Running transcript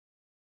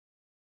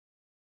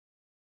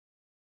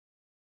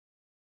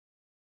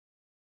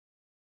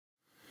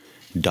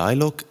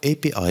Dialog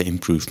API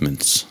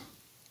improvements.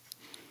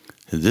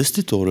 This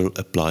tutorial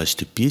applies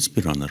to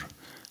PHP Runner,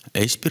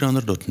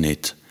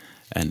 ASP.NET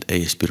and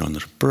ASP Runner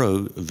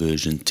Pro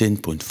version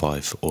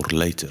 10.5 or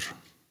later.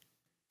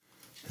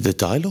 The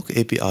Dialog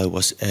API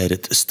was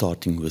added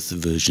starting with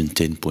version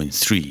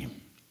 10.3.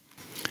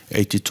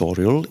 A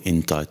tutorial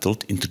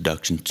entitled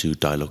Introduction to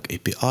Dialog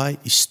API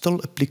is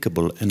still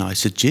applicable, and I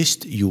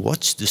suggest you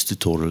watch this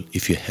tutorial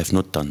if you have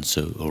not done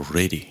so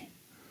already.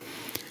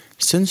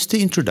 Since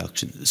the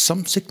introduction,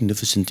 some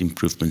significant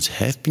improvements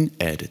have been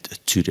added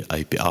to the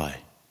API.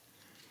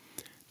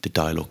 The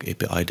Dialog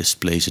API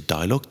displays a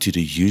dialog to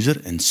the user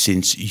and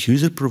sends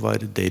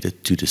user-provided data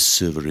to the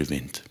server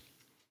event.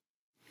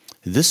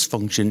 This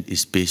function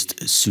is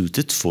best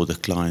suited for the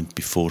client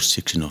before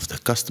section of the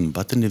custom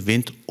button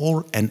event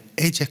or an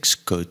Ajax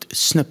code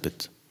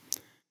snippet.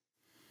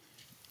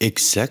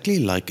 Exactly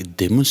like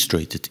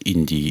demonstrated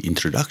in the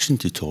introduction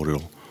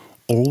tutorial,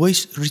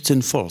 always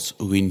return false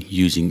when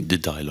using the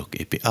Dialog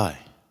API.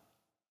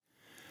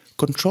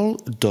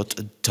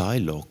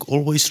 Control.dialog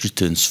always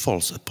returns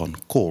false upon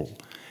call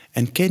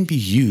and can be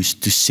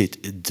used to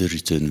set the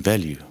return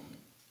value.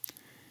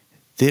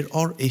 There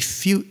are a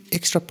few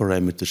extra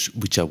parameters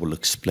which I will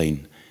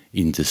explain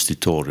in this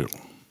tutorial.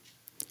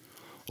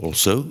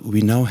 Also,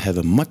 we now have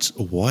a much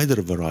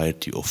wider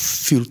variety of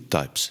field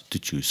types to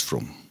choose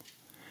from.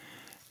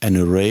 An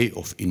array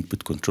of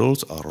input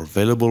controls are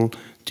available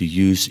to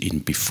use in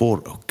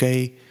before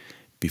OK,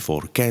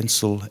 before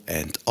cancel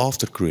and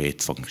after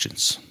create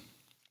functions.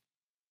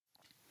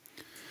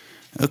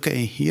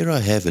 Okay, here I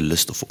have a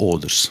list of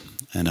orders,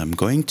 and I'm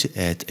going to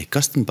add a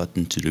custom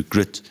button to the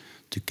grid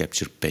to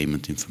capture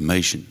payment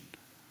information.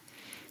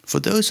 For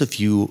those of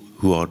you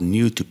who are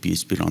new to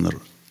PHP Runner,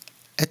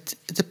 at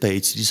the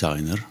page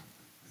designer,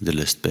 the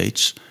list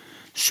page,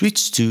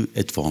 switch to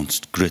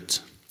Advanced Grid.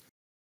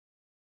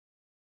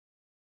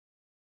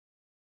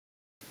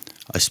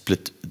 I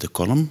split the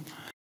column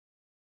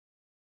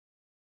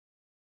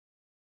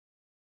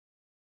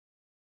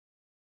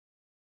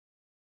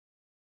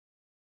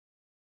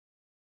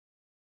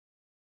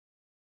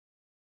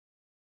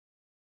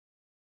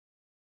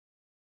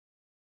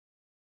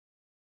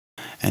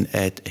and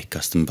add a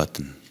custom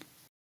button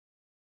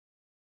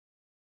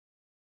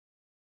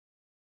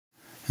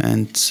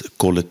and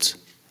call it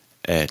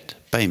Add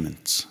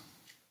Payments.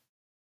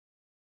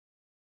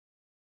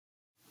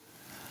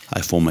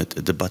 I format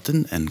the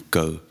button and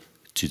go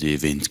to the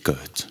event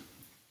code.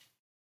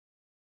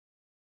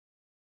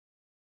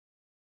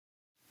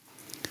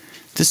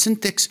 The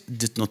syntax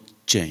did not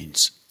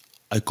change.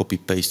 I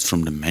copy-paste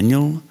from the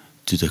manual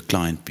to the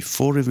client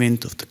before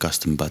event of the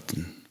custom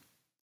button.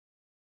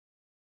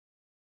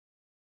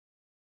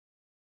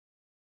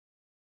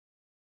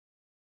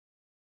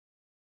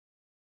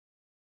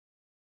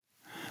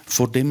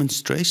 For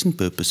demonstration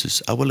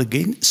purposes, I will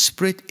again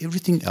spread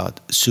everything out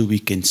so we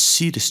can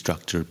see the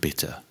structure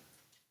better.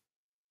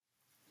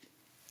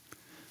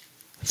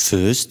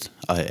 First,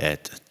 I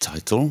add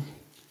title,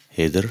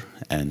 header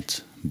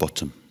and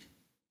bottom.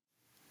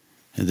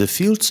 The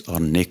fields are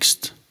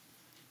next.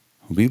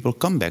 We will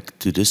come back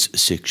to this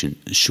section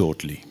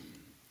shortly.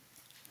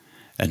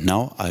 And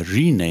now I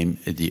rename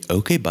the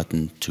OK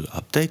button to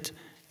update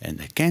and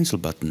the cancel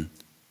button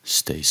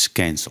stays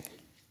cancel.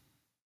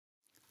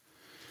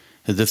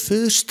 The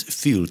first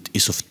field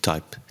is of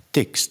type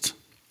text.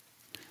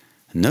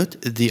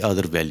 Note the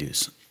other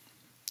values.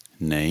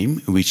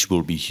 Name, which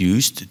will be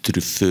used to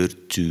refer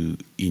to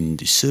in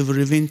the server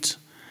event.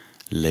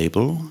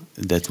 Label,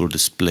 that will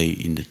display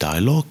in the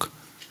dialog.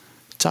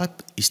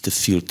 Type is the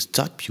field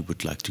type you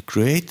would like to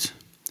create.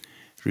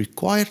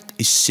 Required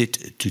is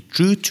set to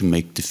true to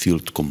make the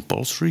field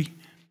compulsory.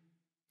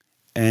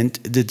 And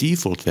the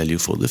default value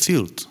for the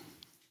field.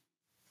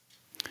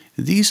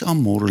 These are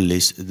more or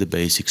less the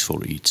basics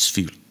for each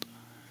field.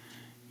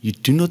 You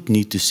do not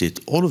need to set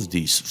all of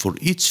these for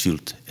each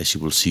field, as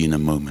you will see in a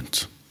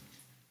moment.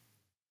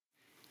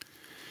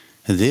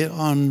 There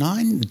are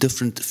 9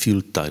 different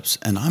field types,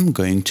 and I'm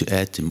going to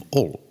add them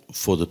all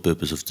for the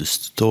purpose of this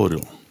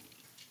tutorial.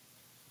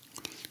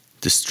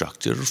 The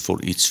structure for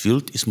each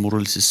field is more or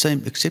less the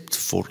same, except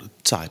for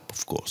type,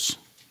 of course.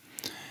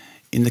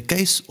 In the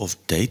case of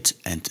date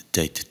and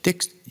date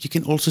text, you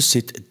can also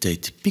set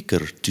date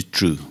picker to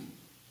true.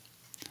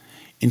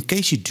 In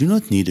case you do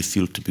not need a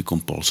field to be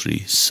compulsory,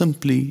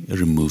 simply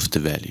remove the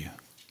value.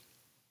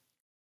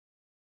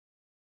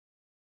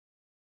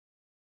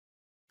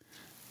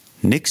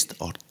 Next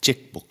are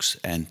checkbox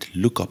and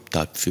lookup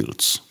type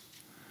fields.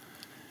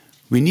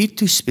 We need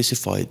to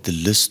specify the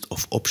list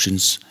of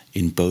options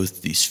in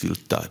both these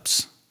field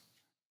types.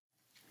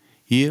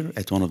 Here,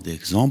 at one of the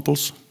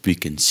examples, we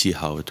can see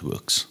how it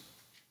works.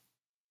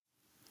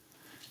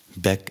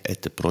 Back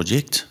at the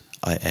project,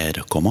 I add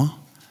a comma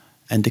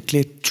and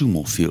declare 2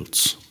 more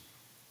fields.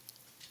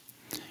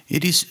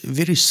 It is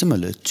very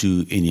similar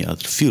to any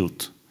other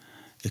field,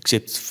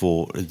 except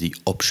for the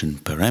option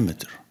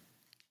parameter.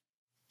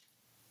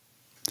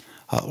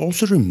 I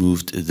also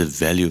removed the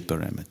value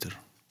parameter.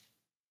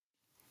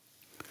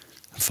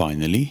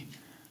 Finally,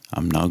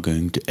 I'm now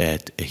going to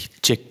add a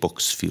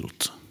checkbox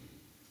field.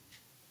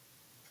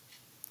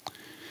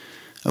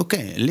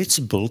 Okay, let's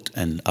build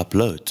and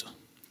upload.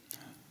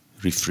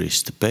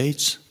 Refresh the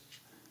page,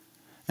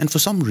 and for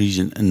some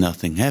reason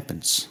nothing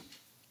happens.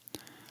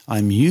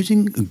 I'm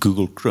using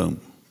Google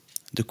Chrome.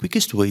 The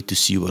quickest way to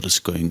see what is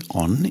going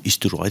on is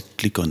to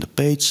right-click on the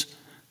page,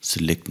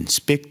 select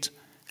Inspect,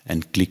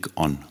 and click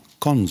on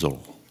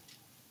Console.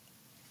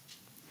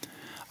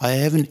 I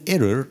have an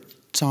error,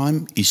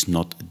 time is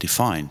not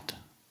defined.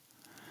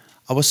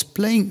 I was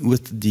playing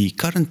with the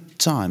current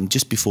time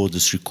just before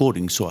this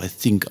recording, so I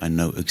think I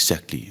know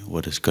exactly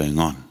what is going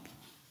on.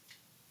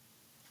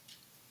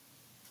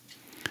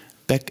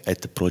 Back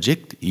at the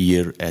project,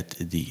 here at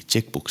the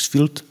checkbox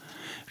field,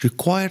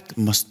 required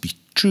must be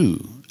true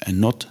and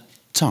not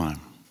time.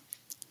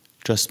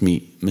 Trust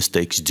me,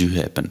 mistakes do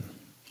happen.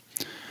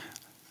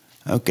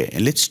 Okay,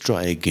 let's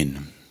try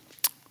again.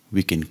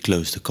 We can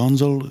close the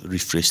console,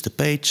 refresh the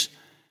page,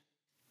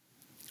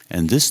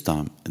 and this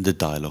time the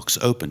dialog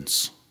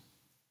opens.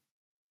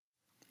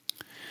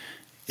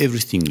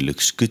 Everything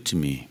looks good to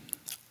me.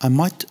 I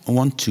might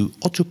want to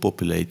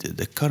auto-populate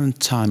the current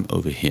time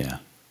over here.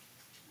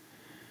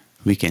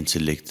 We can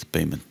select the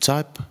payment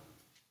type.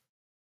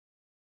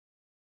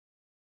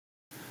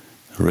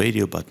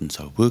 Radio buttons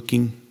are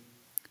working.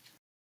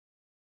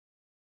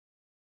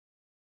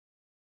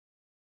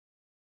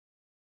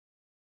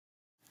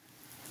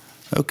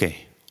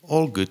 Okay,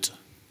 all good.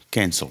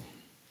 Cancel.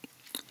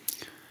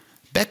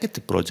 Back at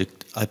the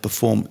project, I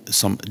perform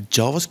some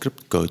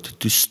JavaScript code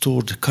to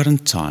store the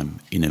current time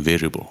in a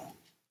variable.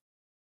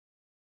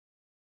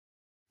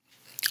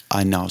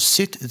 I now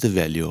set the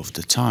value of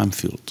the time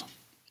field.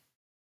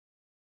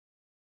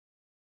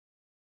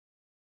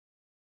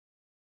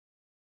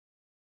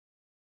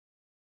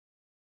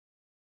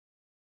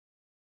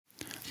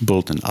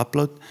 Build and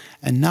upload,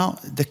 and now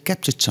the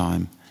capture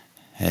time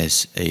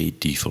has a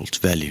default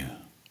value.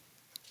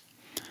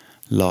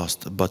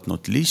 Last but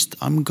not least,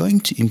 I'm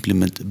going to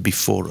implement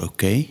before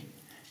OK,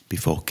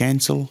 before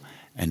cancel,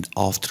 and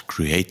after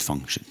create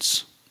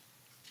functions.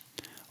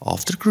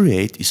 After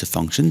create is a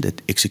function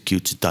that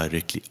executes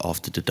directly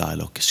after the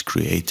dialog is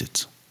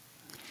created.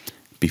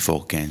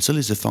 Before cancel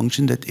is a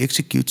function that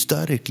executes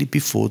directly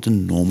before the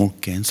normal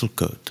cancel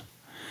code.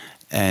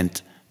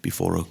 And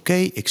before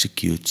OK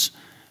executes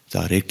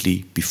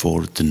directly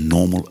before the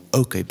normal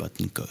OK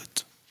button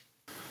code.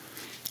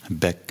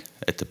 Back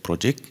at the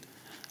project,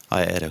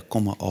 I add a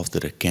comma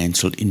after a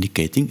cancel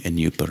indicating a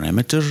new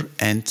parameter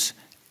and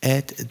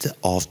add the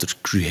after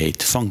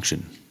create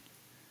function.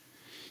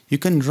 You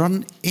can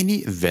run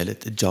any valid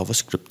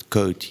JavaScript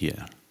code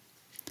here.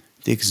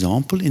 The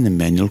example in the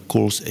manual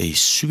calls a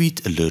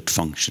sweet alert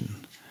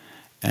function,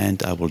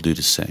 and I will do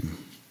the same.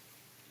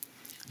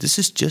 This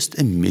is just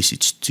a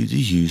message to the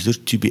user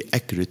to be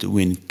accurate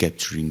when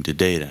capturing the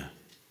data.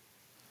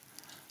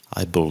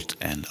 I build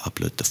and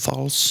upload the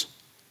files,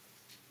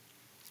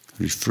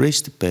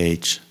 refresh the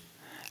page,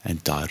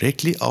 and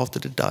directly after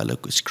the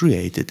dialog is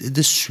created,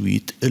 the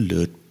sweet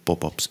alert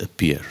pop-ups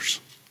appears.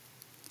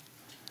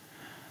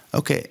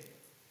 Okay,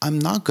 I'm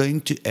now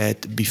going to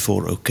add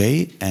before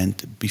OK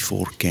and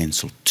before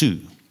cancel too.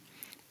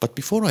 But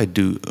before I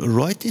do,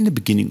 right in the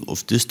beginning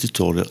of this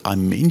tutorial, I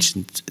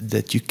mentioned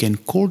that you can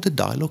call the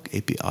Dialog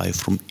API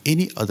from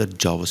any other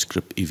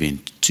JavaScript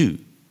event too.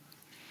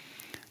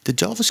 The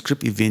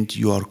JavaScript event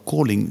you are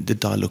calling the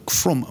dialog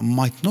from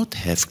might not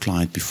have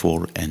client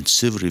before and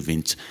server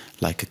events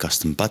like a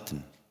custom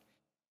button.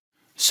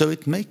 So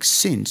it makes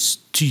sense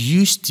to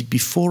use the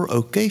before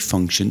OK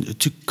function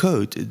to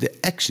code the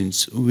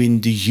actions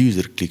when the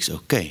user clicks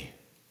OK.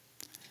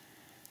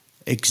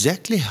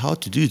 Exactly how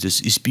to do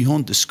this is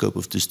beyond the scope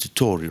of this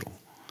tutorial.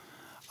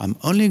 I'm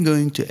only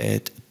going to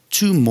add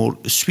 2 more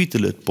sweet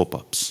alert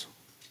pop-ups.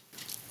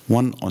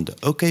 One on the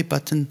OK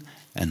button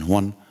and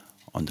one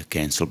on the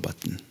cancel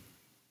button.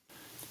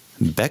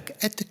 Back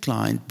at the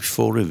client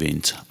before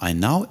event, I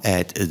now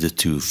add the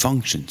 2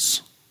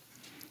 functions.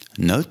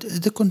 Note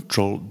the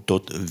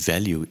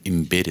control.value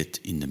embedded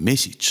in the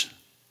message.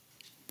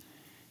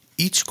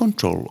 Each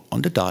control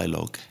on the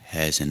dialog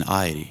has an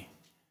ID.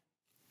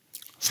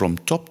 From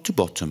top to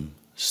bottom,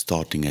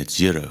 starting at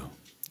 0.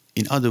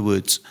 In other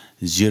words,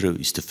 0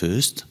 is the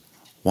first,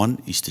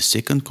 1 is the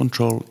second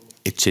control,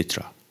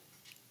 etc.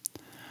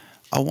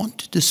 I want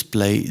to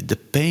display the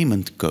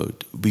payment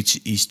code, which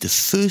is the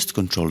first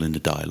control in the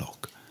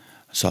dialog,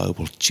 so I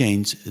will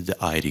change the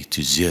ID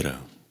to 0.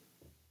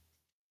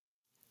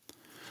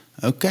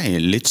 Okay,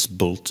 let's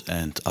build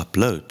and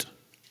upload.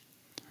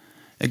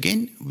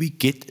 Again, we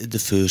get the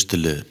first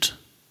alert.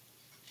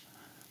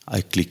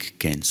 I click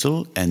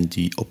cancel and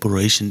the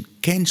operation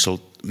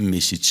cancelled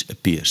message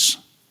appears.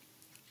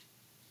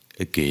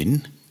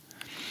 Again,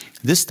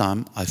 this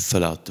time I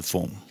fill out the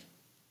form.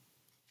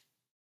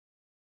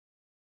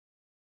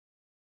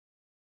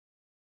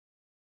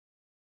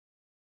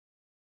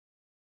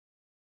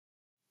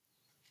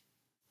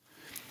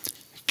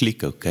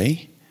 Click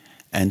OK,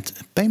 and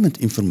payment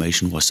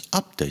information was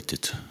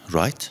updated,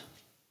 right?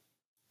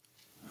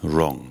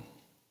 Wrong.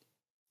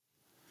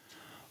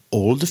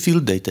 All the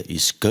field data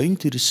is going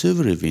to the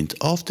server event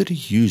after the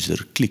user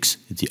clicks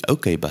the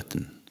OK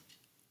button.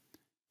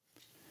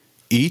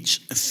 Each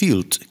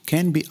field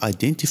can be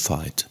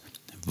identified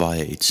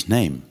via its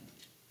name.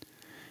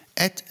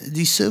 At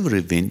the server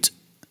event,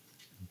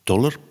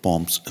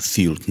 $palms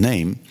field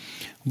name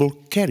will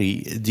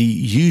carry the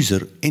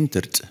user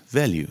entered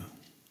value.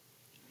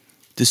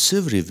 The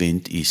server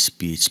event is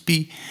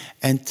PHP,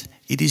 and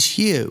it is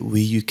here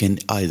where you can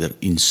either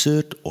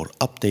insert or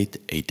update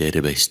a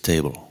database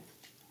table.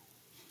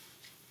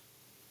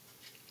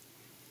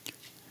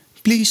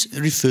 Please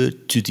refer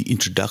to the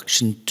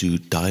Introduction to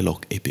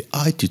Dialog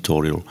API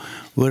tutorial,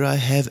 where I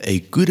have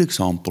a good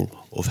example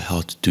of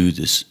how to do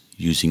this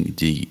using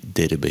the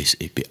database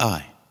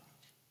API.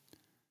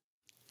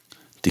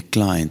 The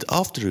client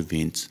after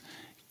events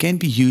can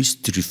be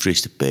used to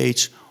refresh the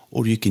page,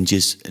 or you can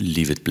just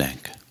leave it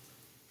blank.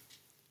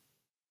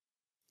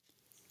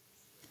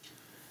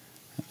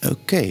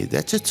 Okay,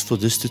 that's it for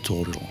this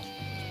tutorial.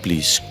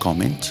 Please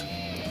comment,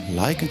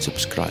 like and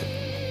subscribe.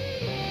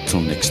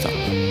 Till next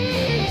time.